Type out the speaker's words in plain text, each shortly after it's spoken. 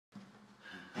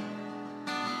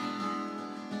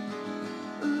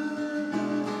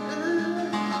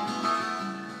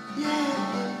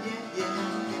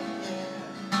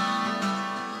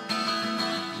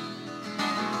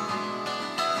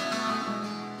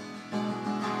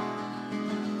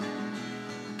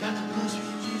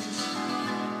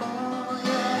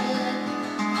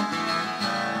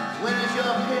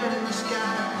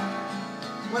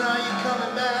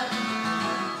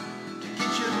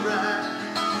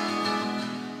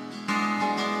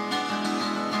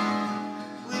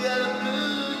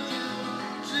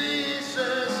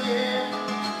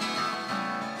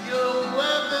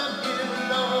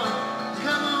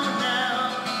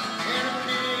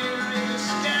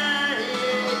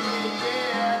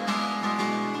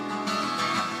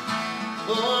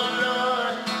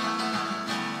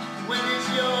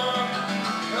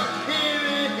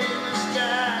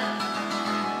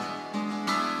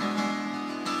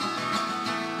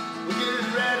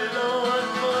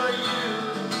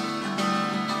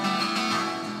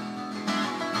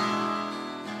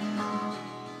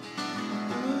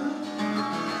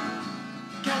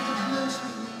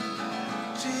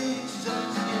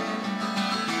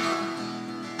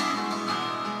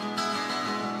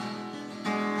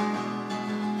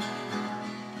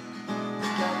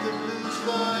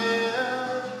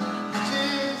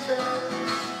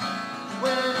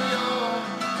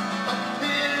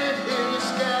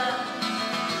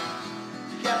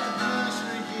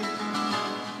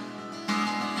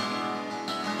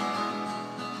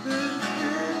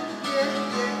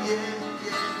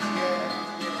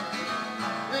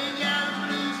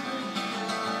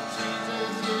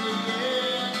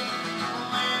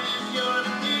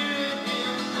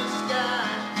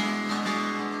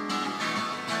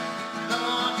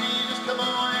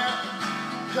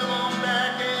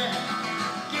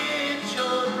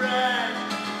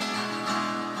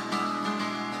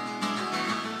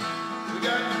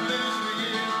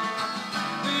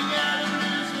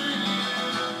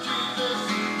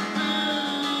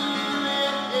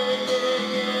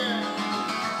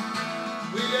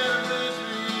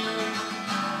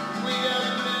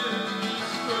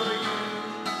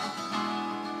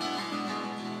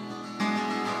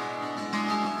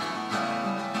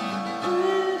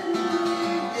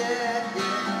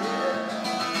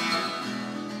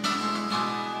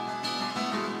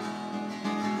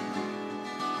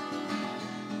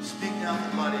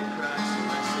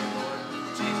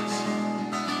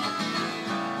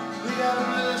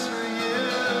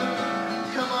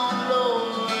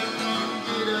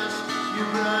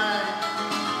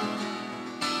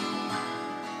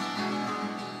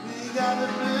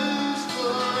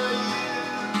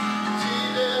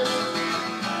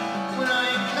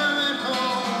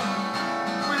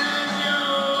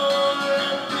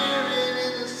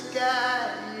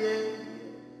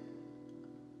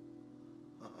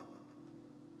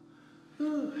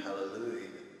Hallelujah.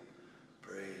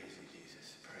 Praise you,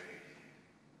 Jesus. Praise you.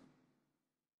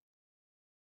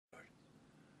 Lord,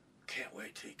 can't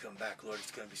wait till you come back, Lord.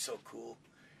 It's going to be so cool.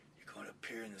 You're going to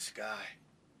appear in the sky,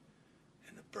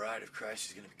 and the bride of Christ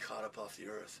is going to be caught up off the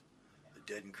earth. The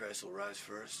dead in Christ will rise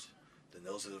first. Then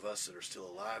those of us that are still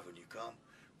alive when you come,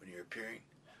 when you're appearing,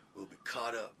 will be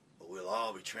caught up, but we'll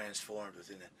all be transformed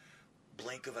within a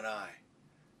blink of an eye,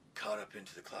 caught up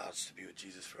into the clouds to be with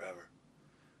Jesus forever.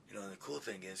 You know, and the cool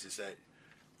thing is that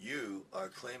you are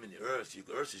claiming the earth. The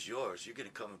earth is yours. You're going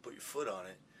to come and put your foot on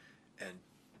it and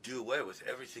do away with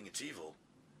everything that's evil.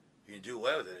 You can do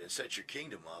away with it and set your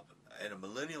kingdom up in a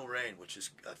millennial reign, which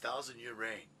is a 1,000-year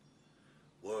reign,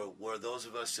 where those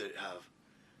of us that have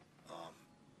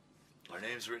our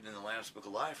names written in the Lamb's Book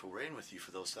of Life will reign with you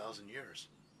for those 1,000 years.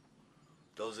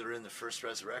 Those that are in the first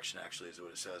resurrection, actually, is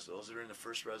what it says. Those that are in the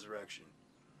first resurrection.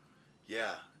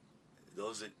 Yeah.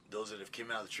 Those that have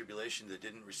come out of the tribulation that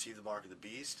didn't receive the mark of the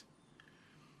beast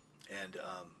and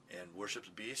worship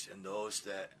the beast, and those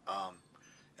that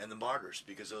and the martyrs,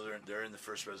 because they're in the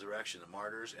first resurrection. The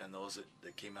martyrs and those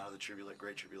that came out of the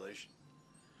great tribulation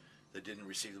that didn't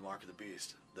receive the mark of the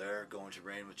beast, they're going to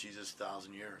reign with Jesus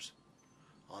 1,000 years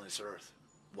on this earth,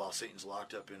 while Satan's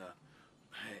locked up in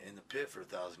the pit for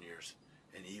 1,000 years,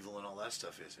 and evil and all that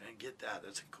stuff is. And get that.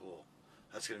 That's cool.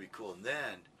 That's going to be cool. And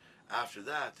then after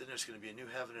that, then there's going to be a new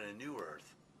heaven and a new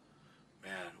earth.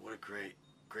 Man, what a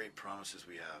great promises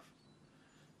we have.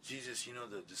 Jesus, you know,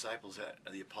 the disciples,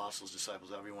 the apostles,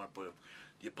 disciples, however you want to put them,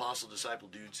 the apostle, disciple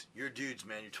dudes, your dudes,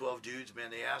 man, your 12 dudes,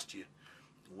 man, they asked you,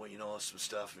 well, you know, some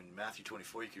stuff in Matthew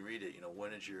 24, you can read it, you know,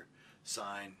 when is your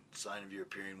sign of your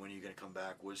appearing, when are you going to come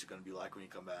back, what is it going to be like when you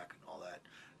come back, and all that.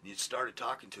 And you started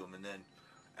talking to them, and then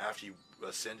after you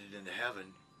ascended into heaven,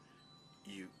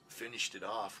 you finished it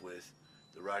off with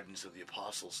the writings of the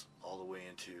apostles, all the way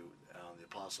into the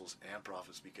apostles and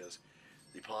prophets, because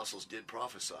the apostles did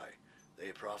prophesy.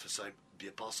 They prophesied. The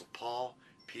apostle Paul,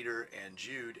 Peter, and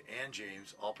Jude, and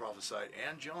James all prophesied,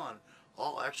 and John,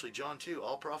 John too,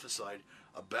 all prophesied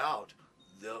about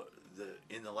the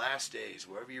in the last days.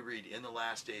 Wherever you read, in the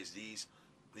last days, these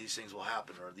things will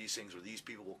happen, or these things, or these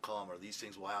people will come, or these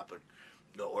things will happen,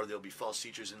 or there'll be false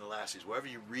teachers in the last days. Wherever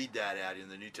you read that at in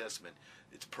the New Testament,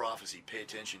 it's prophecy. Pay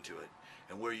attention to it.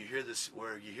 And where you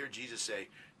hear Jesus say,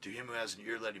 "To him who has an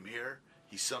ear, let him hear,"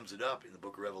 he sums it up in the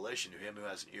book of Revelation. To him who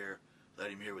has an ear, let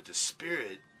him hear what the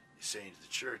Spirit is saying to the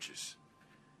churches.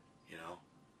 You know.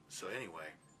 So anyway,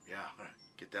 yeah,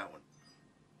 get that one.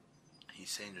 He's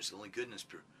saying there's only goodness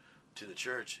to the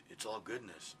church. It's all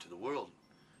goodness to the world.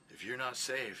 If you're not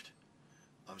saved,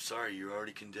 I'm sorry, you're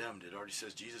already condemned. It already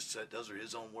says, Jesus said, those are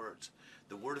his own words.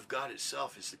 The word of God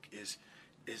itself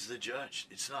is the judge.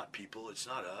 It's not people. It's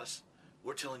not us.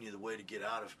 We're telling you the way to get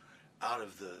out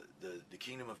of the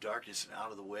kingdom of darkness and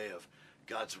out of the way of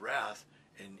God's wrath.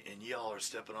 And y'all are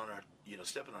stepping on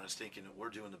us thinking that we're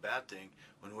doing the bad thing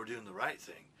when we're doing the right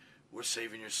thing. We're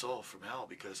saving your soul from hell,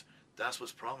 because that's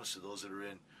what's promised to those that are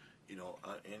in,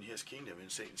 in his kingdom, in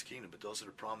Satan's kingdom. But those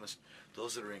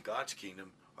that are in God's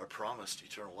kingdom are promised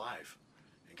eternal life.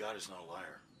 And God is not a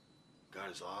liar.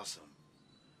 God is awesome.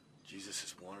 Jesus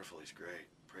is wonderful. He's great.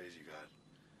 Praise you, God.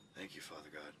 Thank you, Father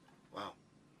God. Wow.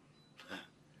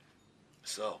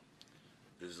 So,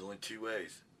 there's only two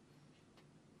ways.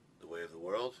 The way of the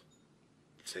world,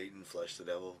 Satan, flesh, the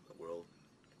devil, the world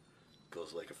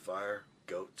goes like a fire,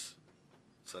 goats,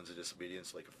 sons of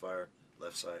disobedience, like a fire,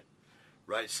 left side.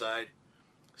 Right side,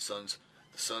 the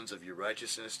sons of your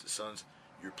righteousness, the sons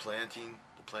you're planting,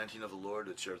 the planting of the Lord,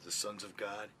 which are the sons of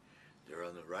God. They're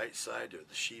on the right side. They're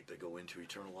the sheep that go into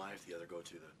eternal life. The other go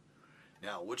to the...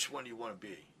 Now, which one do you want to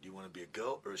be? Do you want to be a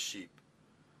goat or a sheep?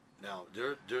 Now,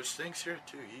 there's things here,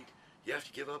 too. You have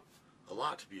to give up a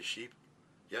lot to be a sheep.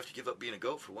 You have to give up being a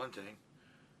goat, for one thing.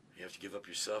 You have to give up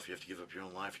yourself. You have to give up your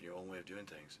own life and your own way of doing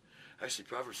things. Actually,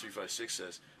 Proverbs 3:5-6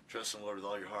 says, trust in the Lord with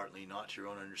all your heart, lean not to your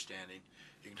own understanding.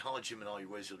 Acknowledge him in all your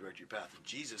ways, he'll direct your path. And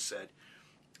Jesus said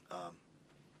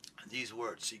these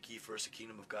words, seek ye first the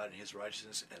kingdom of God and his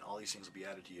righteousness, and all these things will be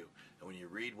added to you. And when you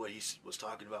read what he was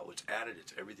talking about, what's added,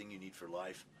 it's everything you need for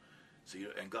life. So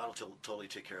and God will totally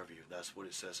take care of you. That's what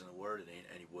it says in the Word,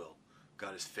 and he will.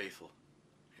 God is faithful.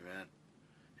 Amen.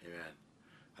 Amen.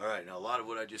 All right, now a lot of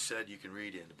what I just said you can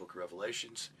read in the book of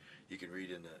Revelations. You can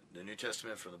read in the New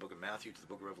Testament from the book of Matthew to the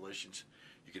book of Revelations.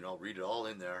 You can all read it all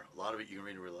in there. A lot of it you can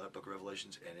read in the book of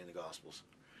Revelations and in the Gospels.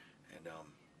 And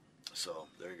so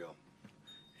there you go.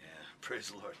 Yeah,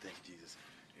 praise the Lord. Thank you, Jesus.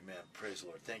 Amen. Praise the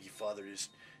Lord. Thank you, Father. Just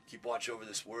keep watch over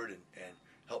this word and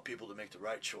help people to make the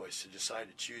right choice, to decide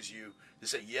to choose you, to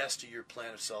say yes to your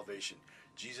plan of salvation.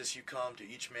 Jesus, you come to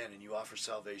each man and you offer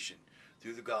salvation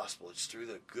through the gospel. It's through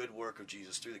the good work of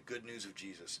Jesus, through the good news of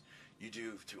Jesus. You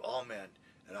do to all men.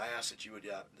 And I ask that you would,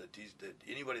 that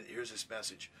anybody that hears this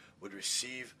message would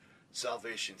receive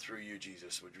salvation through you,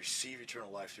 Jesus, would receive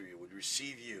eternal life through you, would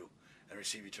receive you and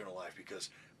receive eternal life, because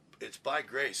it's by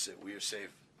grace that we are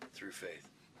saved through faith.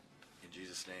 In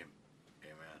Jesus' name,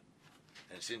 amen.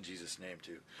 And it's in Jesus' name,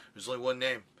 too. There's only one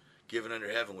name given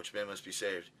under heaven which man must be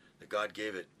saved, that God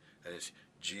gave it, and it's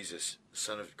Jesus, the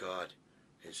Son of God.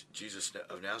 It's Jesus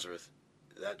of Nazareth.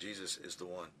 That Jesus is the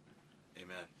one.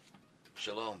 Amen.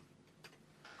 Shalom.